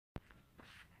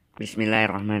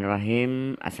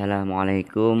Bismillahirrahmanirrahim.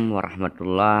 Assalamualaikum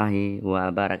warahmatullahi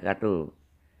wabarakatuh.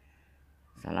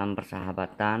 Salam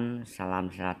persahabatan, salam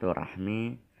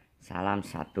silaturahmi, salam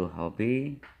satu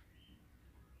hobi.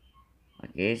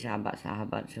 Oke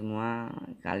sahabat-sahabat semua,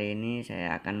 kali ini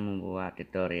saya akan membuat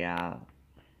tutorial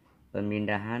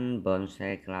pemindahan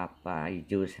bonsai kelapa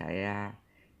hijau saya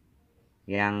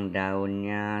yang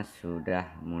daunnya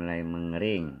sudah mulai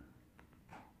mengering,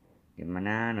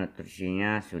 dimana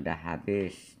nutrisinya sudah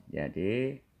habis,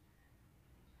 jadi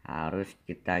harus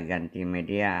kita ganti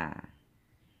media.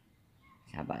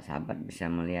 Sahabat-sahabat bisa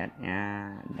melihatnya,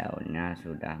 daunnya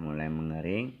sudah mulai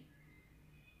mengering.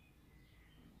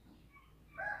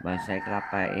 Bonsai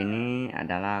kelapa ini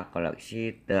adalah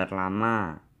koleksi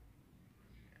terlama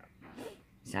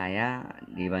saya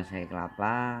di bonsai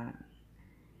kelapa,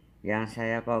 yang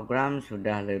saya program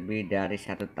sudah lebih dari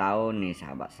 1 tahun nih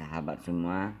sahabat-sahabat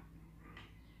semua.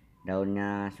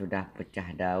 Daunnya sudah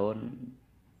pecah daun.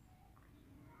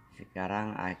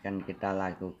 Sekarang akan kita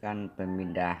lakukan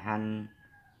pemindahan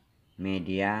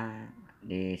media,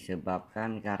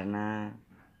 disebabkan karena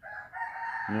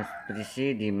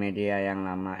nutrisi di media yang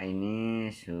lama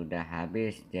ini sudah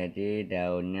habis, jadi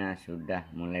daunnya sudah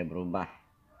mulai berubah.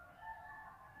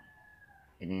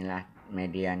 Inilah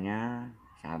medianya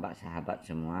sahabat-sahabat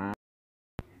semua.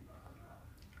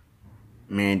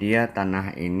 Media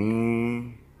tanah ini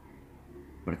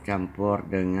bercampur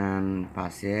dengan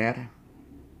pasir,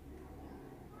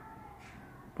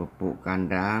 pupuk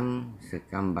kandang,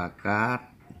 sekam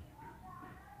bakar,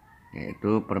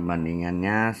 yaitu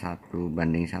perbandingannya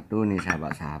 1:1 nih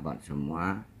sahabat-sahabat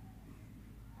semua.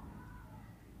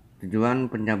 Tujuan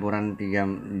pencampuran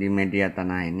di media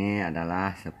tanah ini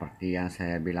adalah seperti yang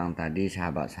saya bilang tadi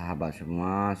sahabat-sahabat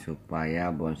semua,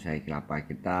 supaya bonsai kelapa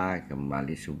kita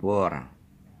kembali subur.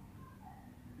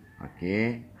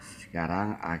 Oke,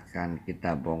 sekarang akan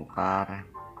kita bongkar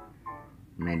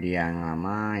media yang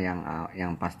lama,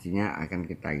 yang pastinya akan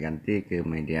kita ganti ke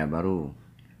media baru.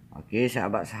 Oke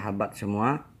sahabat-sahabat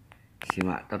semua,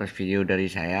 simak terus video dari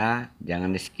saya, jangan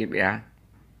di skip ya.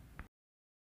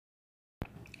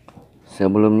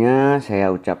 Sebelumnya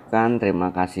saya ucapkan terima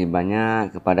kasih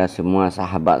banyak kepada semua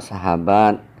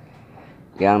sahabat-sahabat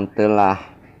yang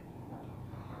telah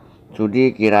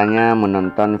sudi kiranya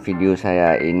menonton video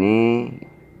saya ini,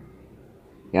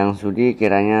 yang sudi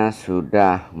kiranya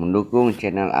sudah mendukung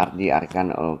channel Ardi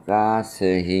Arkan Ulka,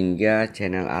 sehingga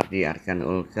channel Ardi Arkan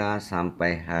Ulka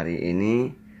sampai hari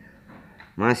ini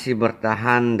masih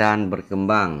bertahan dan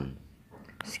berkembang.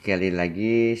 Sekali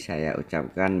lagi saya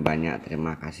ucapkan banyak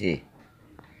terima kasih.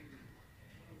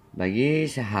 Bagi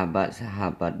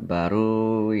sahabat-sahabat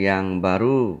baru yang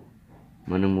baru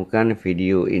menemukan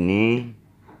video ini,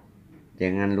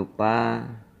 jangan lupa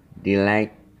di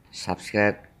like,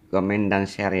 subscribe, komen, dan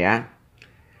share ya.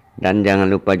 Dan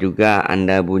jangan lupa juga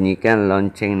Anda bunyikan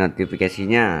lonceng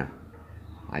notifikasinya,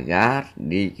 agar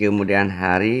di kemudian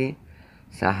hari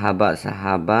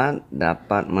sahabat-sahabat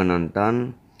dapat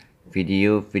menonton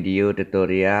video-video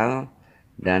tutorial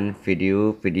dan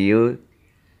video-video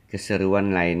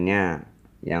keseruan lainnya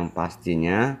yang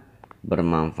pastinya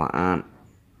bermanfaat.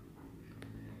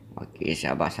 Oke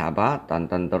sahabat-sahabat,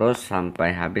 tonton terus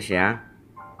sampai habis ya.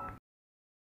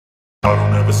 I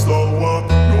don't ever slow up,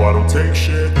 no I don't take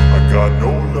shit. I got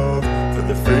no love for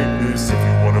the fakeness. If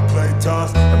you wanna play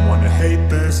tough and wanna hate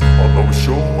this, I'll always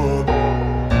show up.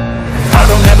 I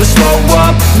don't ever slow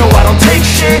up, no I don't take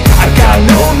shit. I got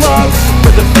no love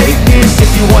for the fakeness. If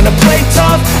you wanna play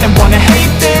tough and wanna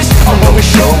hate this, I'll always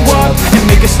show up and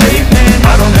make a statement.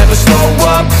 I don't ever slow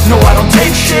up, no I don't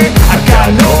take shit. I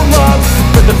got no love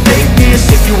for the fakeness.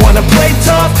 If you wanna play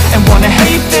tough and wanna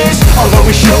hate this, I'll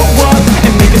always show up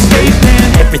and make a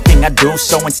statement. Everything I do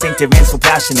so instinctive and so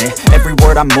passionate. Every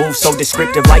word I move so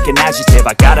descriptive like an adjective.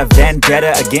 I got a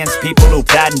vendetta against people who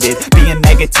patented being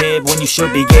negative when you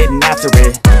should be getting after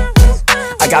it.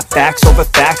 I got facts over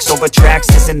tracks,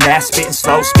 this and that, spitting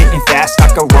slow, spitting fast. I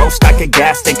could roast, I could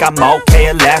gas, think I'm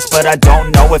okay at last, but I don't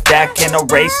know if that can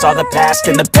erase all the past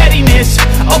and the pettiness.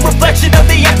 A reflection of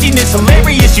the emptiness,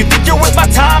 hilarious. You think you're worth my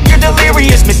time, you're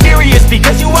delirious, mysterious,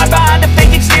 because you hide behind a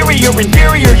fake exterior.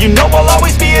 Inferior, you know I'll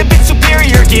always be a bit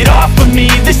superior. Get off of me,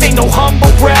 this ain't no humble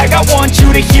brag. I want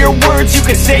you to hear words, you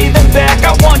can say them back.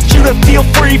 I want you to feel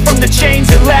free from the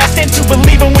chains at last, and to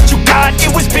believe in what you got,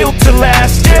 it was built to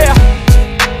last, yeah.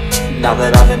 Now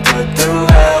that I've been put through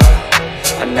hell,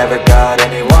 I never got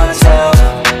anyone's help.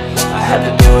 I had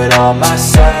to do it all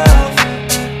myself.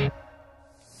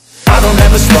 I don't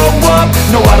ever slow up,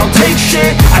 no I don't take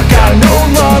shit. I got no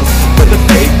love for the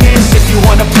fakeness. If you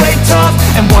wanna play tough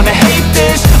and wanna hate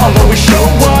this, I'll always show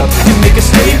up and make a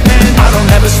statement. I don't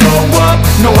ever slow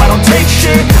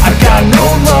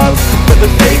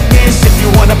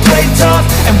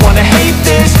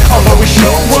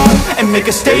make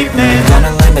a statement.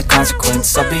 Gonna learn the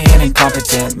consequence of being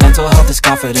incompetent. Mental health is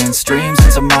confidence, dreams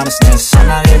and some honestness. I'm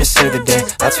not here to save the day,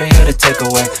 that's for you to take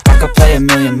away. I could play a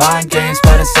million mind games,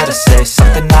 but instead I say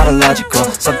something not illogical,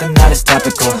 something that is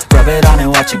topical. Rub it on and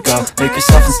watch it go, make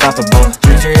yourself unstoppable.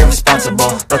 Dreams are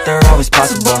irresponsible, but they're always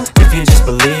possible. If you just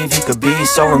believe, you could be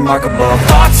so remarkable.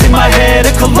 Thoughts in my head,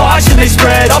 a collage and they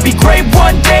spread. I'll be great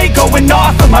one day, going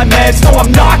off of my meds. No,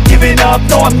 I'm not giving up,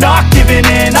 no, I'm not giving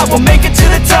in. I will make it to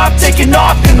the top, taking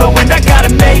off in the wind. I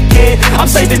gotta make it, I'm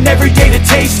saving every day to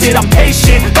taste it. I'm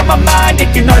patient, but my mind,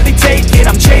 it can hardly take it.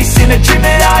 I'm chasing a dream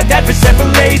that I've had for several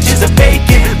ages. A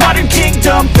vacant, modern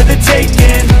kingdom for the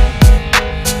taking.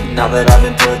 Now that I've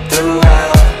been put through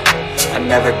hell, I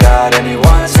never got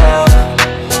anyone's help.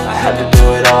 I had to do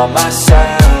it all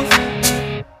myself.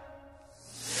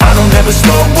 I don't ever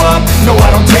slow up, no I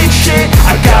don't take shit.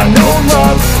 I got no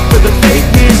love for the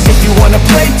fakeness. If you wanna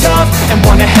play tough and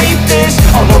wanna hate this,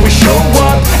 I'll always show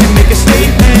up and make a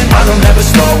statement. I don't ever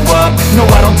slow up, no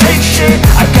I don't take shit.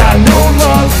 I got no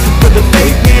love for the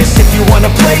fakeness. If you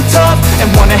wanna play tough and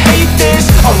wanna hate this,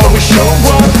 I'll always show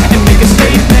up and make a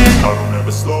statement. I don't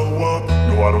ever slow up,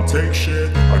 no I don't take shit.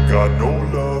 I got no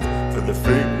love for the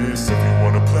fakeness. If you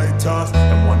wanna play tough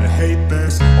and wanna hate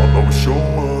this, I'll always show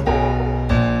up.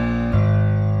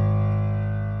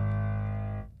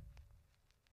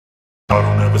 I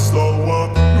don't ever slow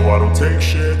up, no I don't take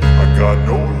shit. I got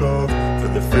no love for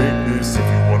the fakeness. If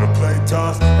you wanna play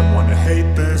tough and wanna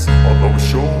hate this, I'll always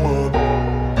show up.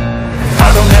 I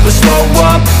don't ever slow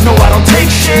up, no I don't take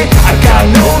shit. I got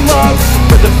no love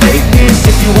for the fakeness.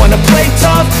 If you wanna play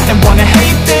tough and wanna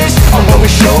hate this, I'll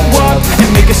always show up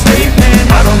and make a statement.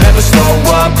 I don't ever slow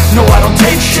up, no I don't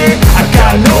take shit. I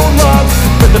got no love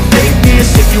for the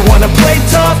fakeness. If you wanna play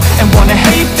tough and wanna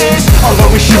hate this, I'll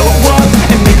always show up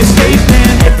and make a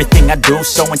statement. Everything I do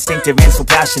so instinctive and so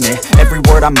passionate. Every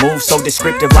word I move so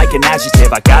descriptive like an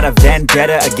adjective. I got a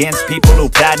vendetta against people who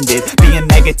patented being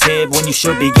negative when you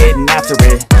should be getting after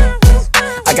it.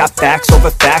 I got facts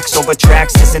over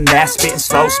tracks, this and that. Spitting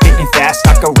slow, spitting fast,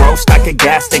 I could roast, I could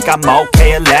gas. Think I'm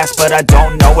okay at last, but I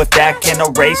don't know if that can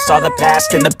erase all the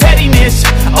past. And the pettiness,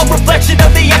 a reflection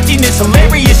of the emptiness.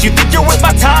 Hilarious, you think you're worth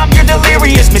my time, you're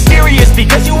delirious. Mysterious,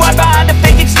 because you hide behind a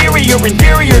fake exterior.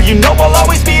 Inferior, you know I'll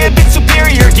always be a bit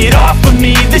superior. Get off of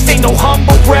me, this ain't no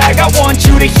humble brag. I want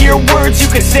you to hear words,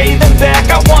 you can say them back.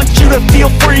 I want you to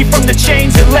feel free from the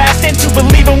chains at last, and to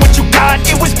believe in what you got,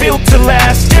 it was built to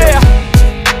last, yeah.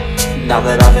 Now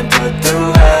that I've been put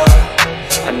through hell,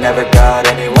 I never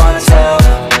got anyone's help.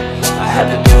 I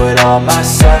had to do it all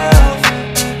myself.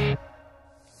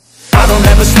 I don't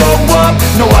ever slow up,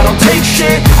 no I don't take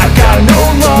shit. I got no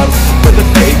love for the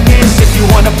fakeness. If you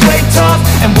wanna play tough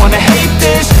and wanna hate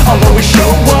this, I'll always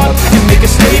show up and make a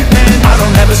statement. I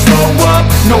don't ever slow up,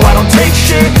 no I don't take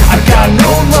shit. I got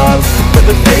no love for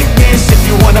the fakeness. If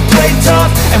you wanna play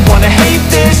tough and wanna hate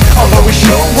this, I'll always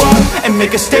show up and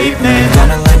make a statement.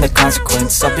 Gonna learn the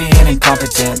consequence of being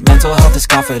incompetent. Mental health is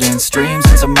confidence, dreams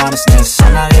and some honestness.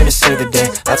 I'm not here to save the day,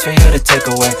 that's for you to take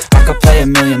away. I could play a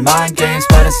million mind games,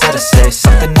 but instead I say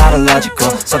something not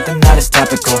illogical, something that is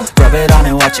topical. Rub it on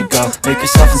and watch it go, make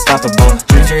yourself unstoppable.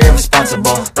 Dreams are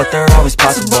irresponsible, but they're always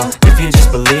possible. If you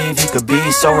just believe, you could be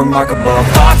so remarkable.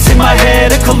 Thoughts in my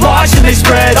head, a collage and they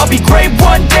spread. I'll be great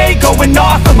one day, going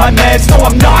off of my meds. No,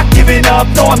 I'm not giving up,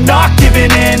 no, I'm not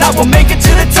giving in. I will make it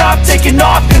to the top, taking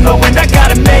off in the wind. I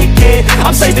gotta make it,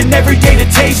 I'm saving every day to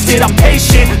taste it. I'm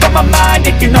patient, but my mind,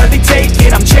 it can hardly take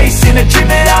it. I'm chasing a dream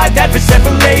that I've had for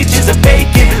several ages. A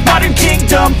vacant, modern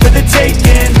kingdom for the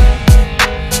taking.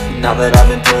 Now that I've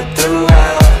been put through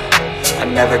hell, I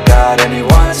never got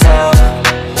anyone's help.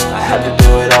 I had to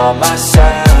do it all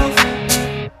myself.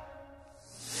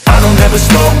 I don't ever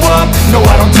slow up, no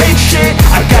I don't take shit.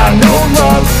 I got no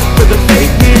love for the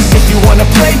fakeness. If you wanna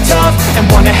play tough and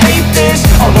wanna hate this,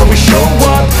 I'll always show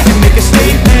up and make a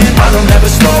statement. I don't ever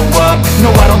slow up, no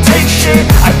I don't take shit.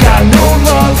 I got no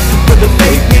love for the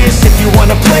fakeness. If you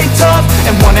wanna play tough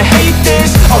and wanna hate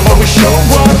this, I'll always show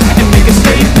up and make a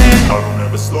statement. I don't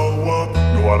ever slow up,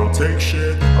 no I don't take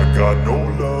shit. I got no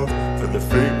love for the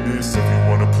fakeness. If you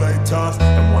wanna play tough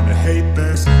and wanna hate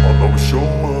this, I'll always show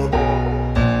up.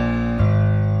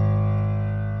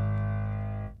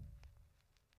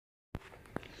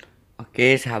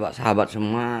 Oke sahabat-sahabat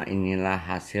semua, inilah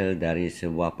hasil dari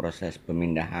sebuah proses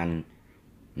pemindahan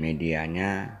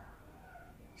medianya.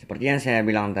 Seperti yang saya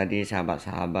bilang tadi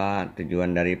sahabat-sahabat,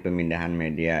 tujuan dari pemindahan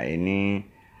media ini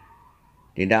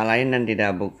tidak lain dan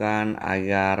tidak bukan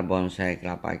agar bonsai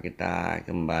kelapa kita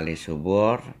kembali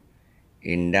subur,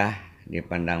 indah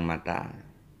dipandang mata.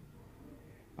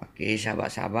 Oke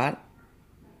sahabat-sahabat,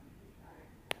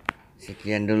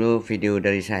 Sekian dulu video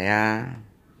dari saya.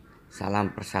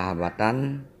 Salam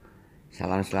persahabatan,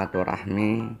 salam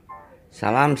silaturahmi,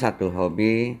 salam satu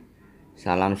hobi,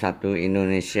 salam satu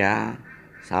Indonesia,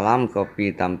 salam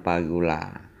kopi tanpa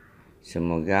gula.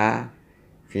 Semoga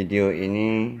video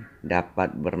ini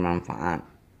dapat bermanfaat.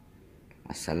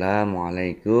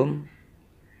 Assalamualaikum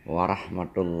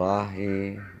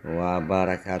warahmatullahi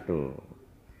wabarakatuh.